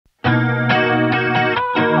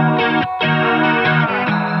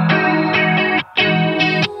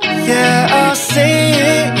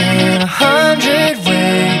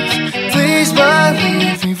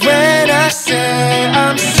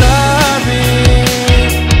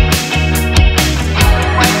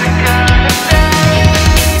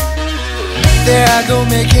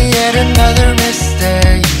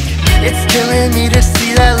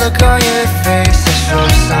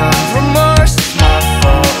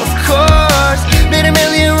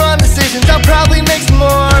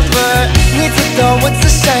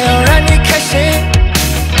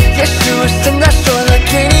I'm not sure that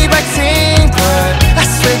candy bites in, but I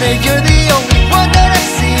swear that you're the only one that I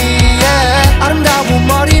see, yeah. 아름다운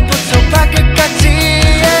머리부터 발끝까지,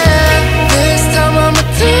 yeah. This time I'ma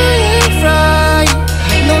do it right,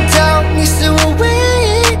 no doubt 네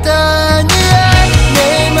수위단, yeah.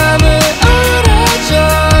 내 맘을 알아줘,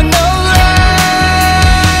 no lie.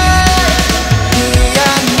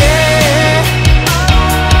 미안해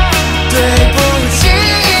되부지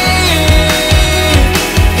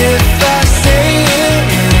if I